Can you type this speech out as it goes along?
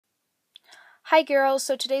Hi girls,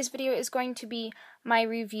 so today's video is going to be my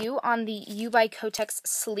review on the U by Kotex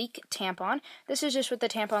Sleek tampon. This is just what the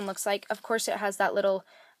tampon looks like. Of course it has that little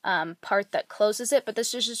part that closes it, but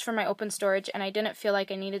this is just for my open storage and I didn't feel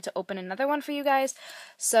like I needed to open another one for you guys.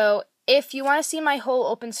 So if you want to see my whole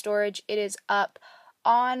open storage, it is up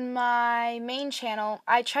on my main channel.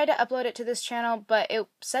 I tried to upload it to this channel, but it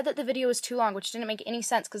said that the video was too long, which didn't make any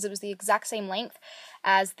sense because it was the exact same length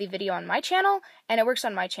as the video on my channel, and it works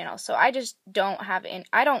on my channel. So I just don't have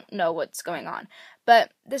I don't know what's going on.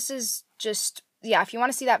 But this is just, yeah, if you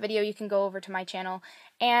want to see that video, you can go over to my channel.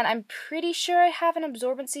 And I'm pretty sure I have an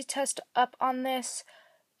absorbency test up on this,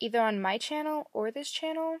 either on my channel or this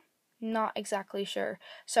channel. Not exactly sure.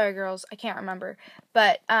 Sorry girls, I can't remember.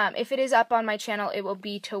 But if it is up on my channel, it will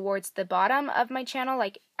be towards the bottom of my channel.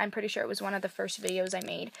 Like, I'm pretty sure it was one of the first videos I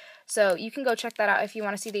made. So you can go check that out if you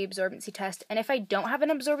want to see the absorbency test. And if I don't have an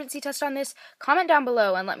absorbency test on this, comment down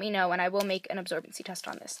below and let me know, and I will make an absorbency test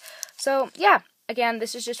on this. So yeah, again,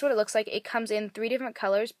 this is just what it looks like. It comes in 3 different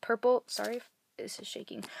colors. Purple, sorry if this is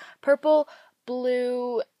shaking. Purple,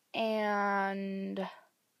 blue, and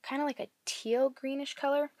kind of like a teal greenish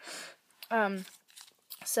color.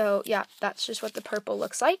 So yeah, that's just what the purple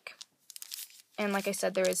looks like. And like I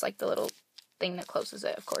said, there is like the little thing that closes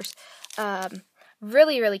it, of course.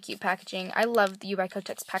 Really, really cute packaging. I love the U by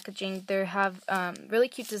Kotex packaging. They have really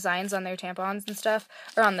cute designs on their tampons and stuff,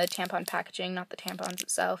 or on the tampon packaging, not the tampons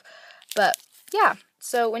itself. But yeah,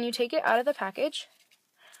 so when you take it out of the package,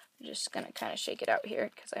 I'm just gonna kind of shake it out here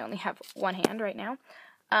because I only have one hand right now.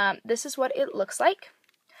 This is what it looks like.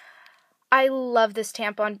 I love this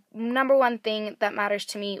tampon. Number one thing that matters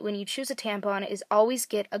to me when you choose a tampon is always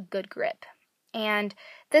get a good grip. And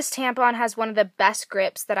this tampon has one of the best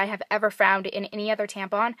grips that I have ever found in any other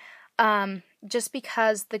tampon. Just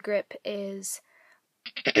because the grip is...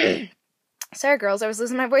 Sorry girls, I was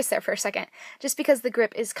losing my voice there for a second. Just because the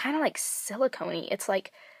grip is kind of like silicone-y. It's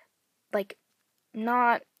like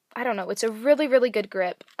not... I don't know. It's a really, really good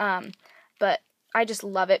grip. But I just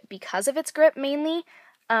love it because of its grip mainly.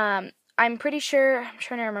 I'm pretty sure, I'm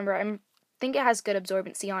trying to remember, I think it has good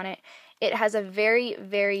absorbency on it. It has a very,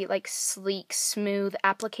 very, like, sleek, smooth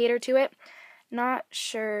applicator to it. Not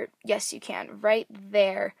sure, yes, you can. Right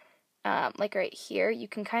there, like right here, you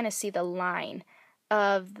can kind of see the line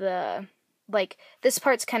of the, like, this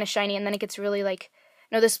part's kind of shiny, and then it gets really, like,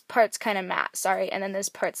 no, this part's kind of matte, sorry, and then this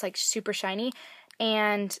part's, like, super shiny.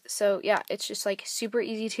 And so, yeah, it's just, like, super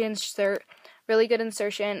easy to insert, really good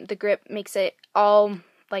insertion. The grip makes it all,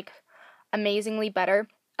 like, amazingly better.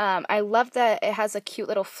 I love that it has a cute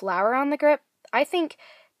little flower on the grip. I think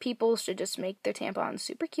people should just make their tampons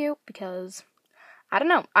super cute because, I don't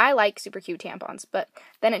know, I like super cute tampons. But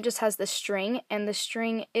then it just has the string, and the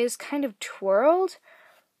string is kind of twirled.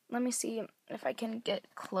 Let me see if I can get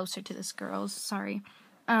closer to this, girls. Sorry.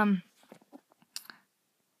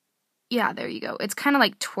 Yeah, there you go. It's kind of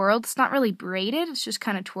like twirled. It's not really braided. It's just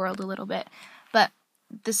kind of twirled a little bit. But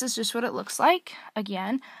this is just what it looks like.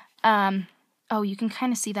 Again, oh, you can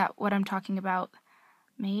kind of see that, what I'm talking about.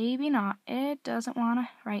 Maybe not. It doesn't want to,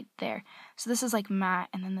 right there. So this is like matte,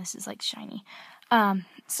 and then this is like shiny.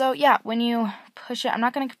 So yeah, when you push it, I'm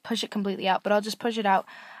not going to push it completely out, but I'll just push it out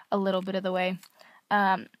a little bit of the way.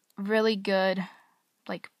 Really good,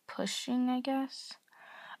 like, pushing, I guess.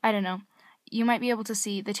 I don't know. You might be able to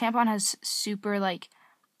see the tampon has super, like,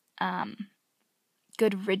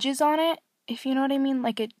 good ridges on it, if you know what I mean.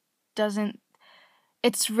 Like, it doesn't,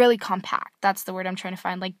 it's really compact. That's the word I'm trying to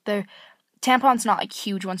find. Like, the tampon's not, like,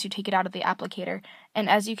 huge once you take it out of the applicator. And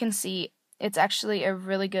as you can see, it's actually a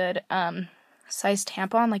really good sized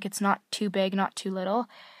tampon. Like, it's not too big, not too little.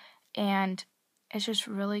 And it's just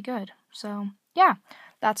really good. So, yeah,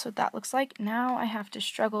 that's what that looks like. Now I have to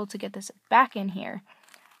struggle to get this back in here.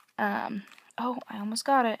 Oh, I almost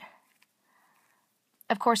got it.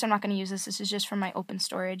 Of course, I'm not going to use this. This is just for my open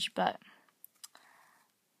storage, but...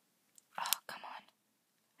 Oh, come on.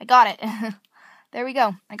 I got it. There we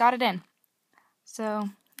go. I got it in. So,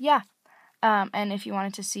 yeah. And if you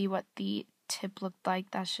wanted to see what the tip looked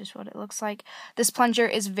like, that's just what it looks like. This plunger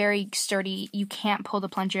is very sturdy. You can't pull the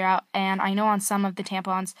plunger out. And I know on some of the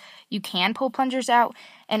tampons, you can pull plungers out,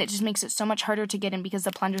 and it just makes it so much harder to get in because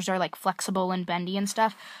the plungers are, like, flexible and bendy and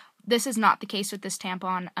stuff. This is not the case with this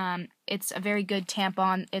tampon. It's a very good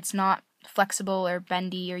tampon. It's not flexible or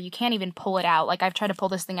bendy, or you can't even pull it out. Like, I've tried to pull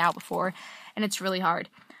this thing out before, and it's really hard.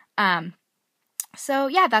 So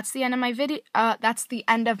yeah, that's the end of my video. That's the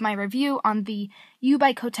end of my review on the U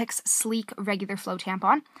by Kotex Sleek Regular Flow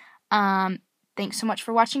Tampon. Thanks so much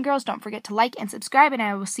for watching, girls. Don't forget to like and subscribe, and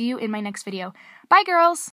I will see you in my next video. Bye, girls!